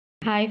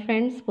Hi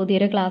friends,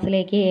 പുതിയൊരു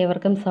ക്ലാസ്സിലേക്ക്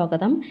ഏവർക്കും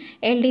സ്വാഗതം.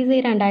 LDC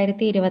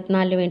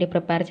 2024 വേണ്ടി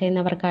prepare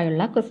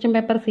ചെയ്യുന്നവർക്കായുള്ള question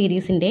paper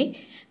സീരീസിൻ്റെ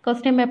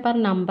question paper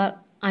number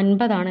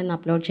 50 ആണ് ഇന്ന്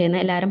അപ്ലോഡ്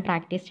ചെയ്യുന്നത്. എല്ലാവരും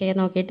പ്രാക്ടീസ് ചെയ്ത്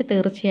നോക്കിയിട്ട്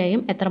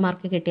തീർച്ചയായും എത്ര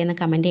മാർക്ക് കിട്ടിയെന്ന്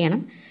കമൻറ്റ്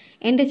ചെയ്യണം.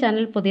 എൻ്റെ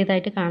ചാനൽ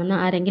പുതിയതായിട്ട് കാണുന്ന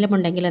ആരെങ്കിലും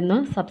ഉണ്ടെങ്കിൽ ഒന്ന്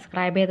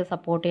സബ്സ്ക്രൈബ് ചെയ്ത്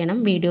സപ്പോർട്ട് ചെയ്യണം.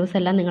 വീഡിയോസ്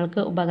എല്ലാം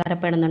നിങ്ങൾക്ക്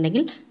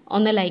ഉപകാരപ്പെടുന്നുണ്ടെങ്കിൽ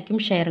ഒന്ന് ലൈക്കും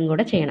ഷെയറും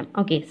കൂടെ ചെയ്യണം.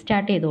 ഓക്കെ,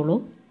 സ്റ്റാർട്ട് ചെയ്തോളൂ.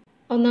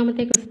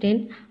 ഒന്നാമത്തെ ക്വസ്റ്റ്യൻ,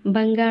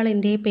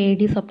 ബംഗാളിൻ്റെ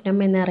പേടി സ്വപ്നം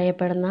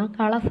എന്നറിയപ്പെടുന്ന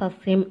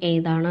കളസസ്യം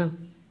ഏതാണ്?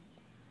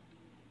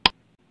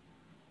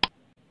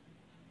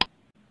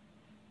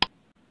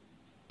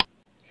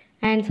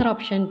 Answer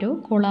option 2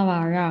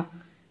 കുളവാഴ.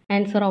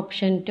 Answer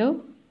option 2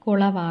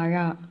 കുളവാഴ.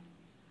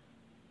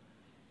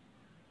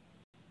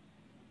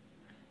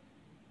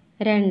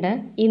 2.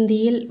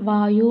 ഇന്ത്യയിൽ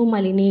വായു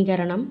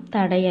മലിനീകരണം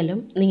തടയലും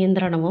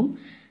നിയന്ത്രണവും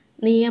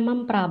നിയമം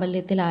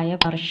പ്രാബല്യത്തിലായ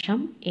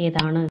വർഷം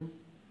ഏതാണ്?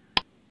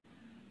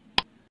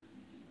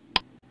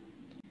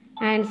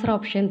 Answer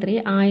option 3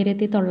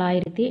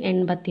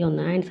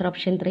 1981. Answer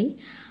option 3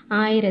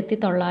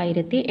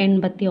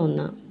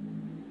 1981.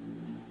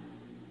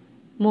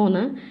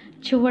 3.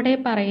 ചുവടെ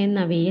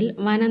പറയുന്നവയിൽ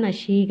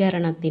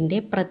വനനശീകരണത്തിൻ്റെ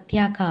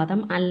പ്രത്യാഘാതം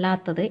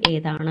അല്ലാത്തത്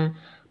ഏതാണ്?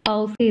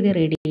 പൗസ് ചെയ്ത്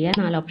റീഡ് ചെയ്യുക.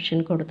 4 ഓപ്ഷൻ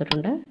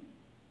കൊടുത്തിട്ടുണ്ട്.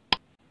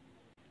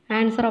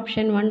 ആൻസർ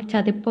ഓപ്ഷൻ 1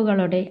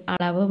 ചതിപ്പുകളുടെ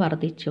അളവ്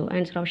വർദ്ധിച്ചു.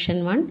 ആൻസർ ഓപ്ഷൻ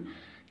 1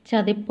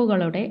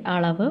 ചതിപ്പുകളുടെ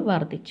അളവ്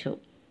വർദ്ധിച്ചു.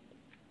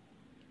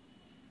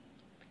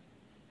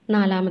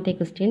 4ാമത്തെ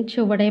ക്വസ്റ്റ്യൻ,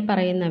 ചുവടെ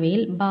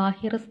പറയുന്നവയിൽ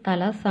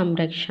ബാഹിർസ്ഥല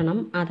സംരക്ഷണം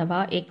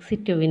അഥവാ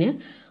എക്സിറ്റുവിന്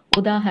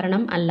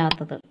ഉദാഹരണം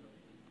അല്ലാത്തത്?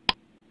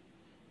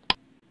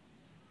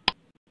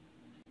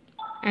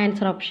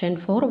 ആൻസർ ഓപ്ഷൻ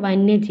 4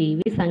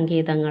 വന്യജീവി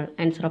സങ്കേതങ്ങൾ.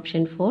 ആൻസർ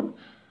ഓപ്ഷൻ 4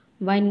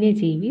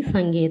 വന്യജീവി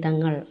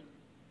സങ്കേതങ്ങൾ.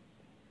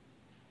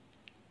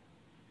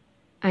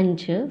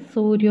 5.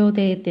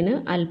 സൂര്യോദയത്തിന്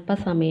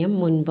അല്പസമയം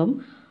മുൻപും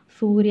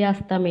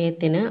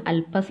സൂര്യാസ്തമയത്തിന്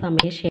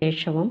അല്പസമയ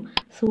ശേഷവും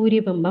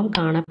സൂര്യബിംബം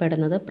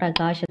കാണപ്പെടുന്നത്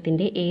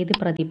പ്രകാശത്തിൻ്റെ ഏത്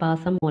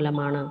പ്രതിഭാസം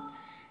മൂലമാണ്?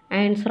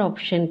 Answer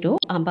option 2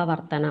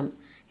 അപവർത്തനം.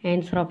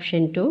 Answer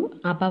option 2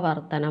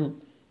 അപവർത്തനം.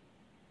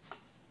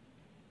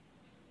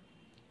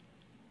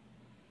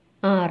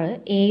 6.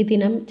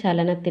 ഏതിനം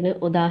ചലനത്തിന്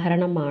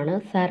ഉദാഹരണമാണ്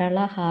സരള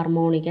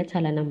ഹാർമോണിക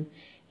ചലനം?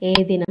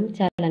 ഏതിനം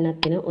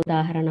ചലനത്തിന്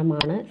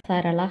ഉദാഹരണമാണ്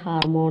സരള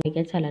ഹാർമോണിക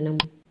ചലനം?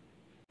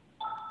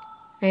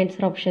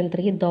 ആൻസർ ഓപ്ഷൻ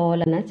 3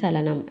 ദോലന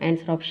ചലനം.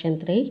 ആൻസർ ഓപ്ഷൻ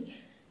 3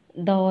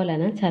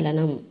 ദോലന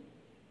ചലനം.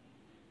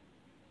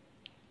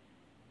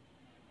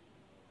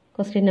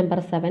 ക്വസ്റ്റ്യൻ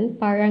നമ്പർ 7,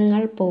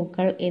 പഴങ്ങൾ,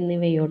 പൂക്കൾ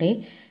എന്നിവയുടെ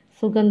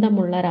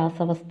സുഗന്ധമുള്ള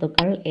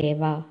രാസവസ്തുക്കൾ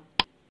ഏവ?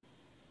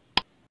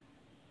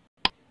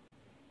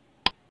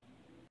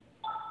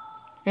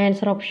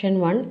 Answer option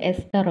 1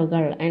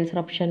 എസ്റ്ററുകൾ. Answer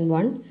option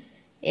 1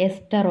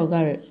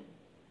 എസ്റ്ററുകൾ.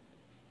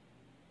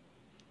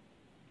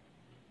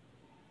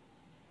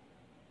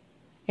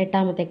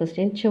 8ാമത്തെ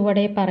question,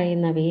 ചുവടെ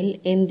പറയുന്നവയിൽ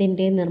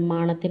എന്തിൻ്റെ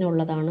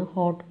നിർമ്മാണത്തിനുള്ളതാണ്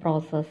hot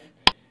process?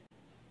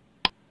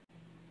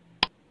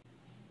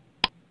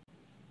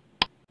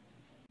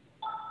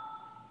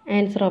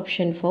 Answer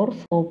option 4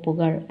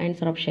 സോപ്പുകൾ.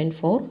 Answer option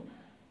 4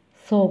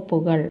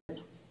 സോപ്പുകൾ.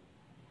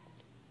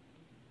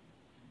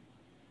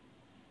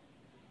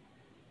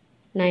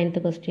 9th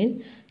question,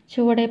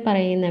 ചുവടെ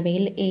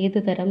പറയുന്നവയിൽ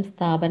ഏതുതരം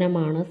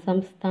സ്ഥാപനമാണ്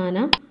സംസ്ഥാന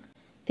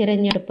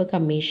തിരഞ്ഞെടുപ്പ്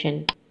കമ്മീഷൻ?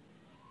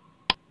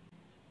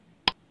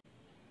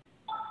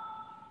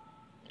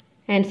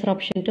 ആൻസർ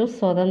ഓപ്ഷൻ 2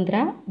 സ്വതന്ത്ര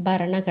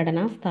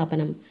ഭരണഘടനാ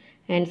സ്ഥാപനം.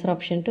 ആൻസർ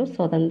ഓപ്ഷൻ 2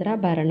 സ്വതന്ത്ര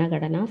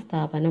ഭരണഘടനാ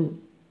സ്ഥാപനം.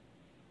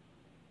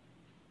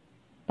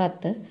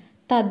 10.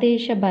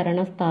 തദ്ദേശ ഭരണ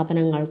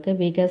സ്ഥാപനങ്ങൾക്ക്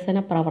വികസന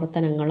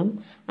പ്രവർത്തനങ്ങളും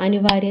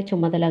അനിവാര്യ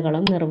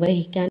ചുമതലകളും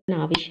നിർവഹിക്കാൻ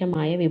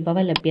ആവശ്യമായ വിഭവ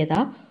ലഭ്യത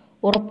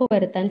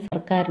ഉറപ്പുവരുത്താൻ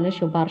സർക്കാരിന്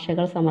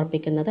ശുപാർശകൾ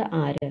സമർപ്പിക്കുന്നത്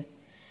ആര്?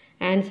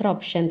 ആൻസർ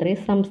ഓപ്ഷൻ 3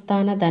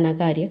 സംസ്ഥാന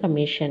ധനകാര്യ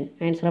കമ്മീഷൻ.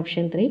 ആൻസർ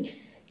ഓപ്ഷൻ 3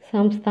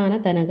 സംസ്ഥാന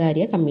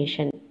ധനകാര്യ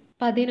കമ്മീഷൻ.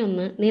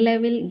 11.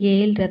 നിലവിൽ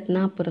ഖേൽ രത്ന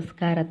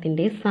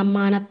പുരസ്കാരത്തിൻ്റെ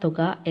സമ്മാനത്തുക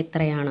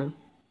എത്രയാണ്?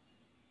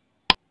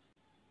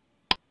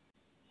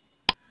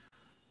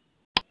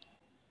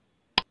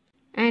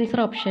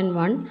 ആൻസർ ഓപ്ഷൻ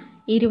 1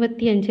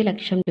 25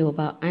 ലക്ഷം രൂപ.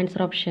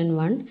 ആൻസർ ഓപ്ഷൻ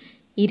 1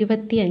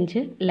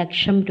 25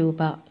 ലക്ഷം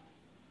രൂപ.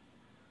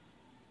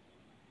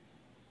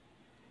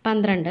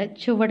 12.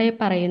 ചുവടെ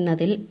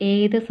പറയുന്നതിൽ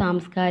ഏത്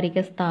സാംസ്കാരിക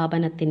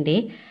സ്ഥാപനത്തിൻ്റെ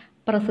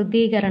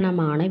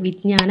പ്രസിദ്ധീകരണമാണ്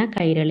വിജ്ഞാന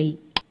കൈരളി?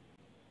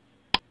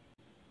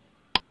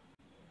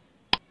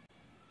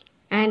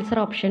 ആൻസർ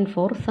ഓപ്ഷൻ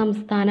 4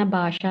 സംസ്ഥാന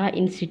ഭാഷാ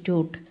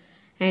ഇൻസ്റ്റിറ്റ്യൂട്ട്.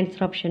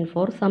 ആൻസർ ഓപ്ഷൻ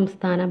 4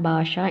 സംസ്ഥാന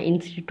ഭാഷാ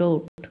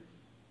ഇൻസ്റ്റിറ്റ്യൂട്ട്.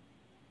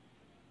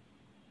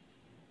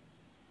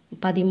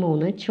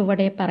 13.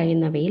 ചുവടെ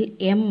പറയുന്നവയിൽ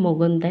M.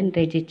 മുകുന്ദൻ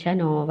രചിച്ച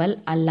നോവൽ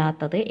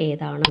അല്ലാത്തത്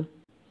ഏതാണ്?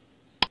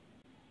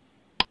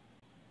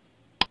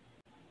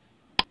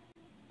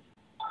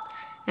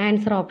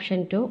 ആൻസർ ഓപ്ഷൻ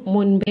 2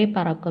 മുൻപേ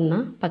പറക്കുന്ന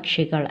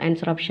പക്ഷികൾ.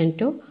 ആൻസർ ഓപ്ഷൻ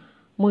 2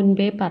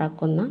 മുൻപേ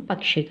പറക്കുന്ന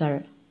പക്ഷികൾ.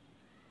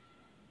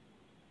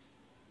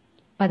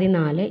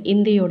 14.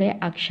 ഇന്ത്യയുടെ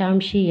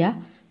അക്ഷാംശീയ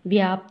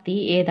വ്യാപ്തി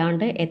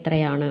ഏതാണ്ട്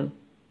എത്രയാണ്?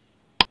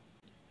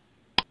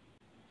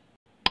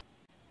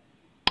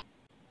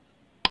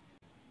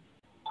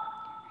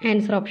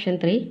 Answer option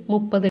 3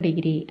 30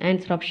 degree.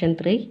 Answer option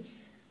 3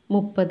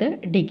 30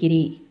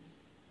 degree.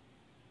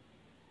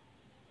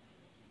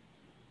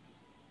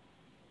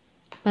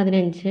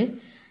 15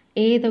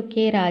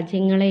 ഏതൊക്കെ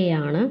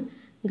രാജ്യങ്ങളെയാണ്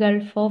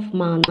ഗൾഫ് ഓഫ്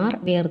മാന്നാർ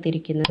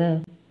വേർതിരിക്കുന്നത്?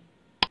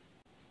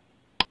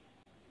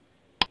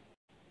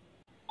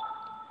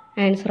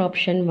 Answer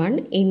option 1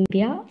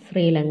 India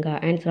Sri Lanka.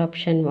 Answer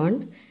option 1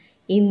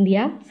 India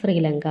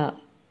Sri Lanka.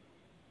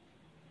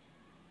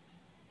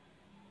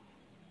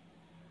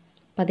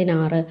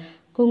 16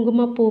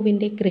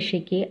 കുങ്കുമപ്പൂവിൻ്റെ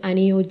കൃഷിക്ക്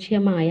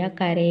അനുയോജ്യമായ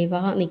കരേവ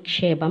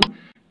നിക്ഷേപം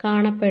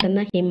കാണപ്പെടുന്ന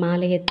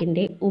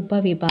ഹിമാലയത്തിൻ്റെ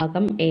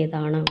ഉപവിഭാഗം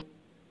ഏതാണ്?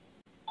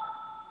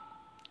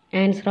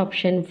 ആൻസർ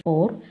ഓപ്ഷൻ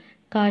 4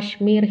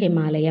 കാശ്മീർ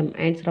ഹിമാലയം.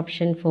 ആൻസർ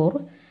ഓപ്ഷൻ 4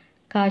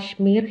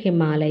 കാശ്മീർ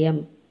ഹിമാലയം.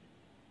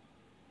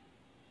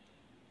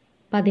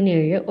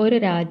 17 ഒരു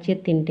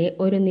രാജ്യത്തിൻ്റെ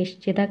ഒരു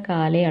നിശ്ചിത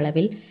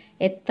കാലയളവിൽ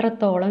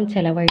എത്രത്തോളം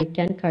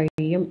ചെലവഴിക്കാൻ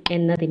കഴിയും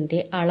എന്നതിൻ്റെ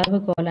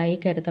അളവുകോലായി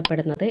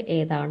കരുതപ്പെടുന്നത്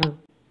ഏതാണ്?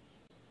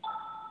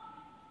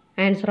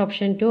 ആൻസർ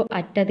ഓപ്ഷൻ 2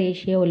 അറ്റ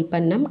ദേശീയ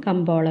ഉൽപ്പന്നം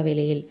കമ്പോള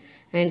വിലയിൽ.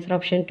 ആൻസർ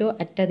ഓപ്ഷൻ 2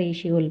 അറ്റ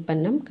ദേശീയ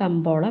ഉൽപ്പന്നം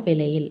കമ്പോള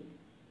വിലയിൽ.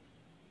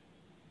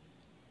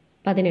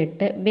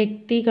 18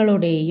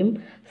 വ്യക്തികളുടെയും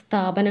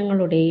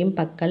സ്ഥാപനങ്ങളുടെയും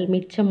പക്കൽ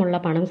മിച്ചമുള്ള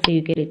പണം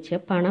സ്വീകരിച്ച്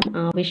പണം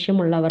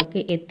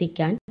ആവശ്യമുള്ളവർക്ക്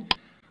എത്തിക്കാൻ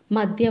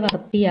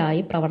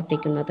മധ്യവർത്തിയായി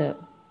പ്രവർത്തിക്കുന്നത്?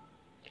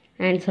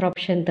 ആൻസർ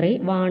ഓപ്ഷൻ 3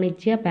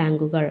 വാണിജ്യ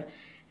ബാങ്കുകൾ.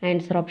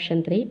 ആൻസർ ഓപ്ഷൻ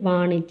 3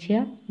 വാണിജ്യ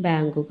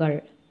ബാങ്കുകൾ.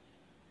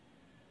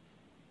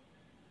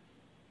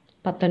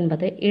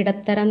 19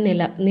 ഇടത്തരം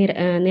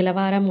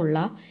നിലവാരമുള്ള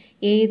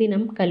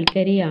ഏതിനം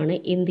കൽക്കരിയാണ്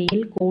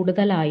ഇന്ത്യയിൽ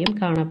കൂടുതലായും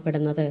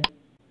കാണപ്പെടുന്നത്?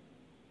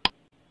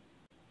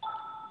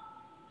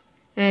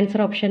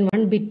 Answer option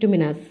 1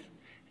 bituminous.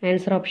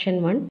 Answer option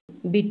 1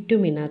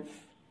 bituminous.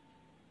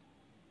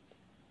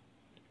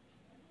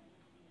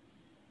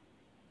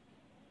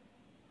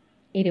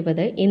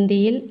 20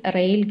 ഇന്ത്യയിൽ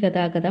റെയിൽ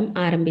ഗതാഗതം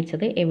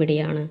ആരംഭിച്ചത്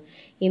എവിടെയാണ്?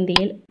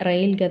 ഇന്ത്യയിൽ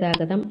റെയിൽ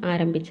ഗതാഗതം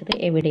ആരംഭിച്ചത്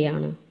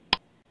എവിടെയാണ്?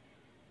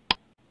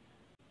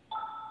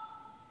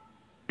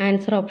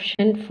 Answer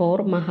option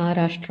 4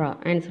 Maharashtra.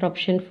 Answer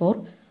option 4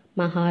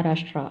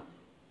 Maharashtra.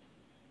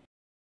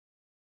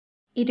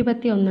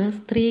 21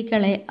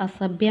 സ്ത്രീകളെ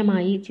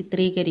അസഭ്യമായി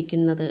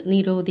ചിത്രീകരിക്കുന്നത്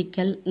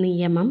നിരോധിക്കൽ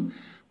നിയമം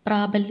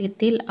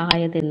പ്രാബല്യത്തിൽ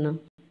ആയതെന്ന്?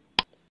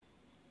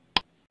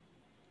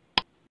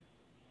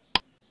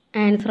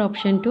 Answer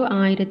option 2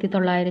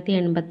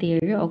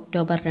 1987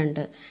 October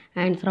 2.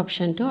 Answer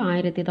option 2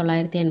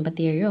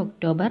 1987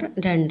 October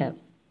 2.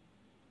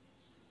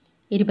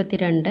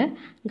 22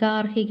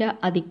 ഗാർഹിക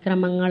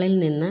അതിക്രമങ്ങളിൽ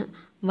നിന്ന്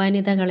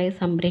വനിതകളെ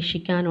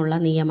സംരക്ഷിക്കാനുള്ള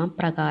നിയമം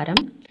പ്രകാരം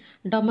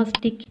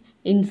ഡൊമസ്റ്റിക്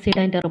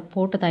ഇൻസിഡന്റ്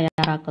റിപ്പോർട്ട്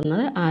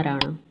തയ്യാറാക്കുന്നത്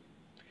ആരാണ്?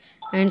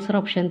 Answer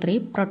option 3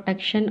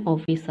 protection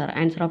officer.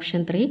 Answer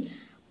option 3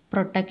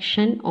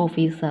 protection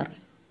officer.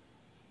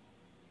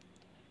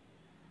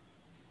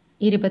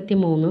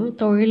 23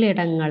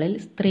 തൊഴിലിടങ്ങളിൽ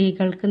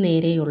സ്ത്രീകൾക്ക്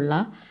നേരെയുള്ള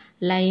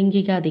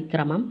ലൈംഗിക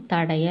അതിക്രമം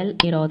തടയൽ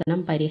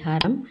നിരോധനം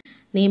പരിഹാരം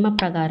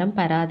നിയമപ്രകാരം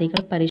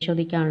പരാതികൾ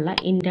പരിശോധിക്കാനുള്ള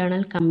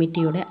ഇന്റേണൽ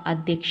കമ്മിറ്റിയുടെ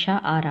അധ്യക്ഷ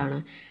ആരാണ്?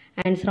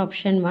 Answer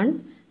option 1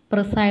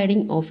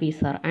 presiding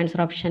officer.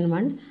 Answer option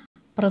 1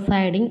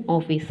 presiding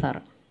officer.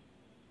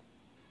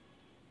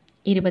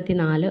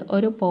 24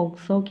 ഒരു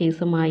പോക്സോ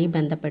കേസുമായി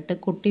ബന്ധപ്പെട്ട്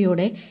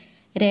കുട്ടിയുടെ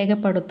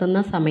രേഖപ്പെടുത്തുന്ന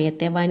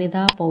സമയത്തെ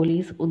വനിതാ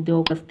പോലീസ്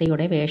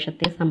ഉദ്യോഗസ്ഥയുടെ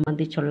വേഷത്തെ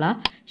സംബന്ധിച്ചുള്ള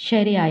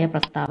ശരിയായ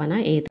പ്രസ്താവന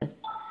ഏത്?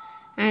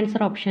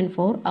 ആൻസർ ഓപ്ഷൻ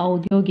 4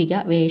 ഔദ്യോഗിക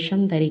വേഷം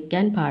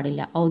ധരിക്കാൻ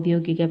പാടില്ല.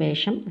 ഔദ്യോഗിക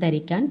വേഷം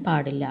ധരിക്കാൻ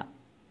പാടില്ല.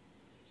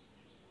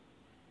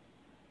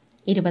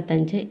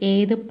 25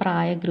 ഏത്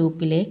പ്രായ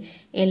ഗ്രൂപ്പിലെ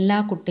എല്ലാ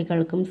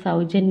കുട്ടികൾക്കും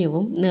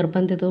സൗജന്യവും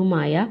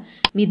നിർബന്ധിതവുമായ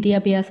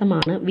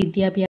വിദ്യാഭ്യാസമാണ്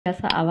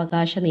വിദ്യാഭ്യാസ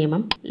അവകാശ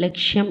നിയമം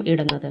ലക്ഷ്യം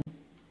ഇടുന്നത്?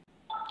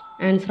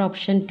 ആൻസർ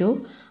ഓപ്ഷൻ 2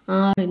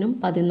 6നും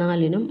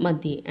 14നും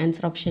മധ്യേ.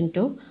 ആൻസർ ഓപ്ഷൻ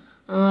 2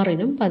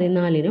 6നും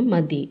 14നും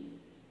മധ്യേ.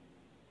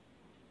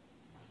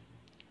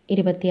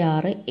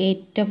 26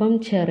 ഏറ്റവും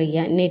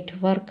ചെറിയ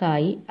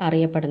നെറ്റ്വർക്കായി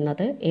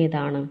അറിയപ്പെടുന്നത്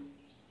ഏതാണ്?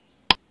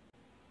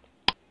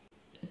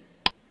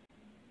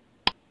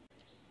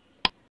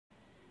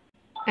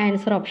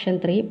 Answer option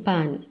 3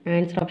 pan.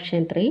 Answer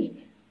option 3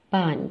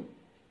 pan.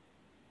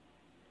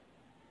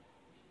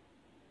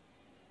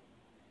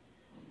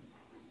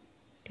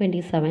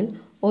 27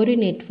 ഒരു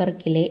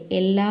നെറ്റ്വർക്കിലെ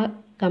എല്ലാ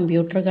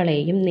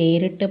കമ്പ്യൂട്ടറുകളെയും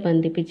നേരിട്ട്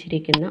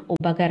ബന്ധിപ്പിച്ചിരിക്കുന്ന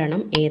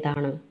ഉപകരണം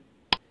ഏതാണ്?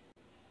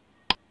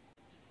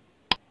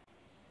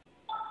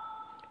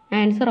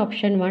 Answer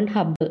option 1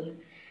 hub.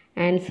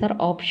 Answer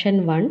option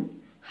 1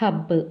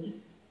 hub.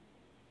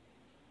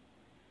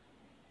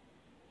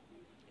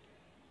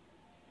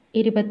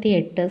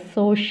 28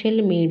 social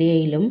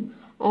മീഡിയയിലും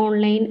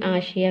ഓൺലൈൻ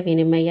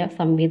ആശയവിനിമയ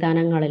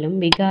സംവിധാനങ്ങളിലും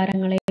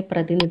വികാരങ്ങളെ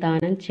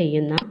പ്രതിനിധാനം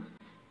ചെയ്യുന്ന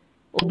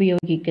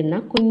ഉപയോഗിക്കുന്ന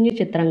കുഞ്ഞു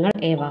ചിത്രങ്ങൾ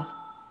ഏവ?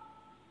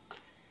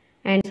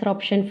 Answer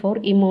option 4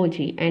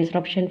 emoji. Answer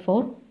option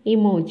 4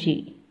 emoji.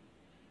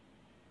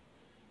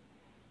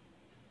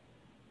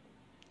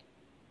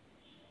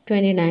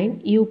 29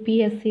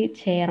 UPSC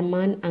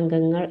chairman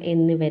അംഗങ്ങൾ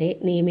എന്നിവരെ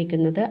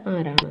നിയമിക്കുന്നത്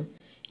ആരാണ്?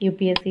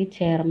 UPSC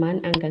ചെയർമാൻ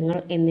അംഗങ്ങൾ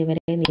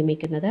എന്നിവരെ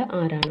നിയമിക്കുന്നത്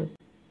ആരാണ്?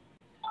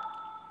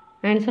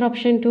 ആൻസർ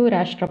ഓപ്ഷൻ 2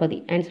 രാഷ്ട്രപതി.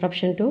 ആൻസർ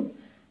ഓപ്ഷൻ 2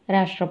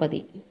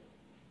 രാഷ്ട്രപതി.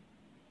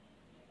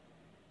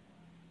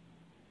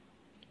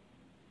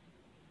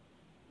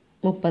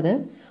 30.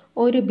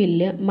 ഒരു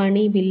ബില്ല്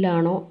മണി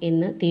ബില്ലാണോ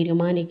എന്ന്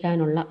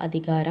തീരുമാനിക്കാനുള്ള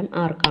അധികാരം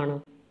ആർക്കാണ്?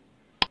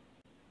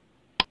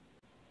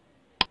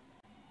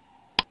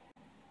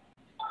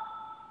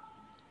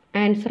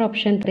 Answer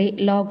option 3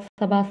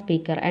 Lok Sabha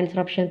speaker. Answer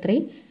option 3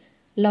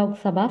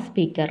 Lok Sabha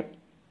speaker.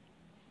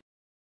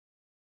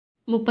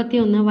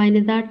 31.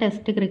 വനിതാ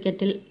ടെസ്റ്റ്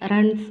ക്രിക്കറ്റിൽ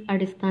റൺസ്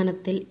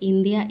അടിസ്ഥാനത്തിൽ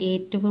ഇന്ത്യ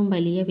ഏറ്റവും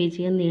വലിയ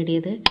വിജയം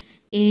നേടിയത്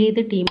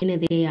ഏത്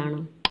ടീമിനെതിരെയാണ്?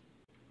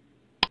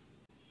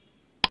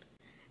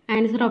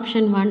 Answer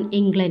option 1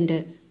 England.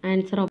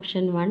 Answer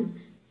option 1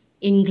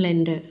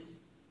 England.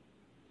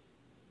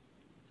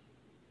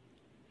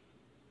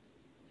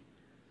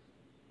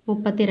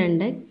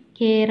 32.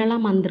 Kerala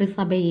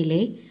മന്ത്രിസഭയിലെ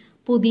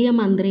പുതിയ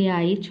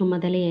മന്ത്രിയായി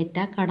ചുമതലയേറ്റ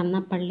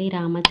കടന്നപ്പള്ളി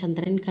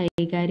രാമചന്ദ്രൻ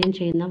കൈകാര്യം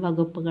ചെയ്യുന്ന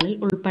വകുപ്പുകളിൽ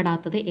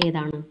ഉൾപ്പെടാത്തത്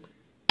ഏതാണ്?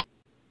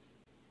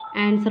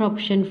 Answer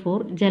option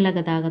 4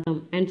 ജലഗതാഗതം.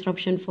 Answer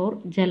option 4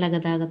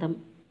 ജലഗതാഗതം.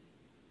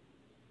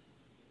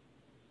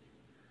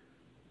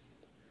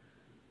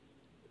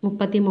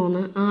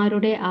 33.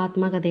 ആരുടെ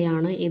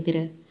ആത്മകഥയാണ്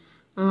എതിര്?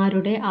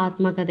 ആരുടെ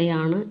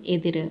ആത്മകഥയാണ്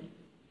എതിര്?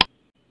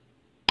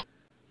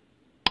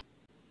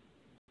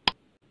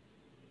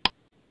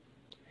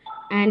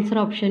 Answer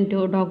option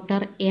 2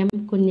 doctor M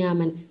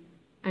Kunjaman.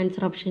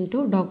 Answer option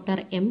 2 doctor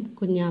M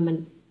Kunjaman.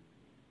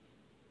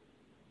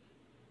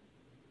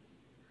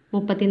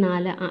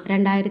 34.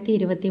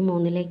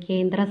 2023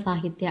 കേന്ദ്ര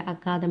സാഹിത്യ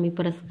അക്കാദമി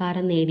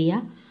പുരസ്കാരം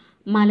നേടിയ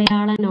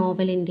മലയാള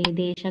നോവലിൻ്റെ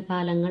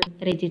ദേശകാലങ്ങൾ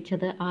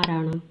രചിച്ചത്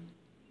ആരാണ്?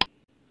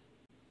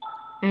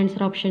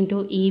 Answer option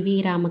 2 EV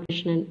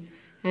Ramakrishnan.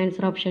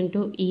 Answer option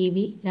 2 EV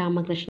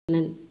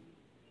Ramakrishnan.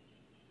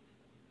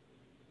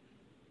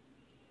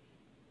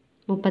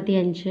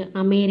 35.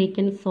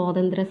 American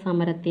സ്വാതന്ത്ര്യ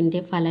സമരത്തിൻ്റെ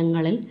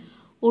ഫലങ്ങളിൽ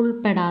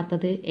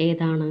ഉൾപ്പെടാത്തത്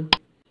ഏതാണ്?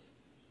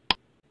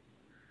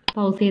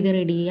 പൗസ് ചെയ്ത്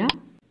റെഡി ചെയ്യുക.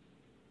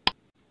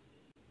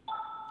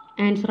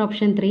 ആൻസർ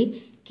ഓപ്ഷൻ 3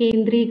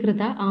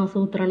 കേന്ദ്രീകൃത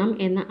ആസൂത്രണം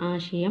എന്ന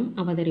ആശയം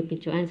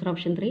അവതരിപ്പിച്ചു. ആൻസർ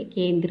ഓപ്ഷൻ 3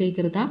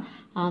 കേന്ദ്രീകൃത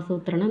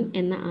ആസൂത്രണം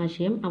എന്ന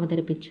ആശയം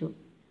അവതരിപ്പിച്ചു.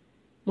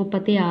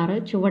 36.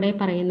 ചുവടെ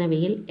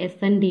പറയുന്നവയിൽ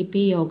SNDP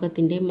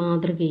യോഗത്തിൻ്റെ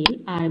മാതൃകയിൽ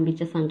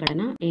ആരംഭിച്ച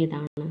സംഘടന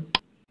ഏതാണ്?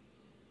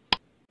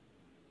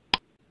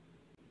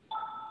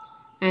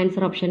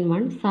 ആൻസർ ഓപ്ഷൻ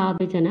 1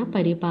 സാധുജന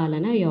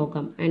പരിപാലന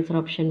യോഗം. ആൻസർ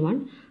ഓപ്ഷൻ 1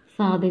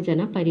 സാധുജന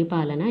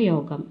പരിപാലന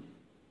യോഗം.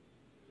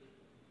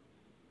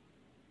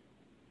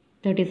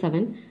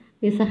 37.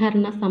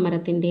 നിസ്സഹകരണ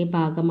സമരത്തിൻ്റെ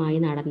ഭാഗമായി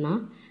നടന്ന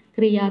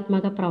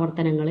ക്രിയാത്മക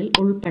പ്രവർത്തനങ്ങളിൽ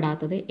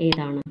ഉൾപ്പെടാത്തത്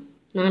ഏതാണ്?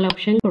 4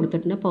 ഓപ്ഷൻ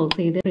കൊടുത്തിട്ടുണ്ട്. പൗസ്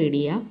ചെയ്ത് റീഡ്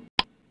ചെയ്യുക.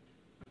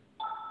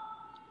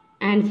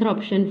 ആൻസർ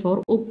ഓപ്ഷൻ 4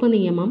 ഉപ്പ്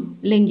നിയമം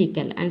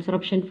ലംഘിക്കൽ. ആൻസർ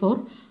ഓപ്ഷൻ 4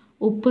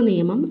 ഉപ്പ്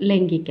നിയമം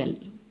ലംഘിക്കൽ.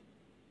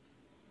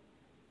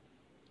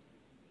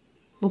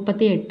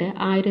 38.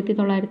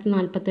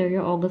 1947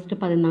 ഓഗസ്റ്റ്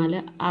 14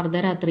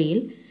 അർദ്ധരാത്രിയിൽ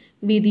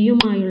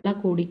വിധിയുമായുള്ള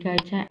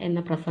കൂടിക്കാഴ്ച എന്ന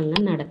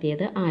പ്രസംഗം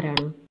നടത്തിയത്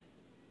ആരാണ്?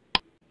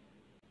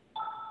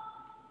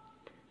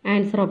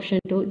 Answer option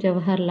 2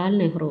 Jawaharlal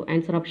Nehru.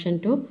 Answer option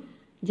 2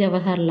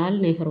 Jawaharlal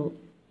Nehru.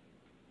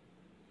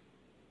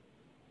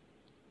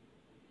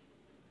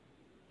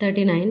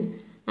 39.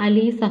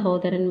 Ali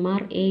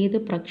സഹോദരന്മാർ ഏത്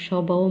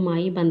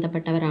പ്രക്ഷോഭവുമായി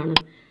ബന്ധപ്പെട്ടവരാണ്?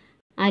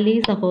 അലി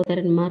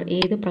സഹോദരന്മാർ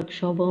ഏത്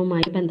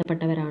പ്രക്ഷോഭവുമായി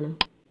ബന്ധപ്പെട്ടവരാണ്?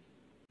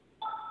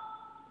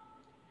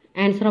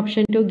 ആൻസർ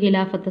ഓപ്ഷൻ 2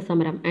 ഖിലാഫത്ത്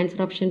സമരം.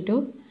 ആൻസർ ഓപ്ഷൻ 2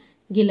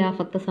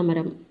 ഖിലാഫത്ത്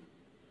സമരം.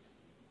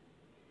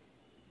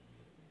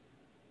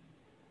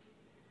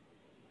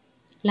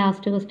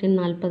 Last question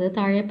 40.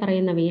 താഴെ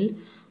പറയുന്നവയിൽ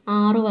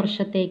 6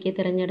 വർഷത്തേക്ക്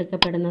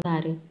തിരഞ്ഞെടുക്കപ്പെടുന്നത്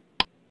ആര്?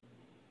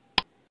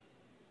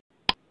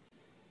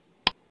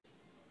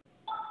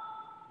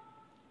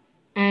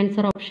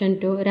 Answer option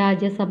 2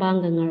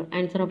 രാജ്യസഭാംഗങ്ങൾ.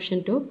 Answer option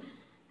 2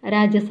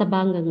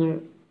 രാജ്യസഭാംഗങ്ങൾ.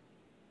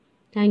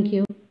 Thank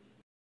you.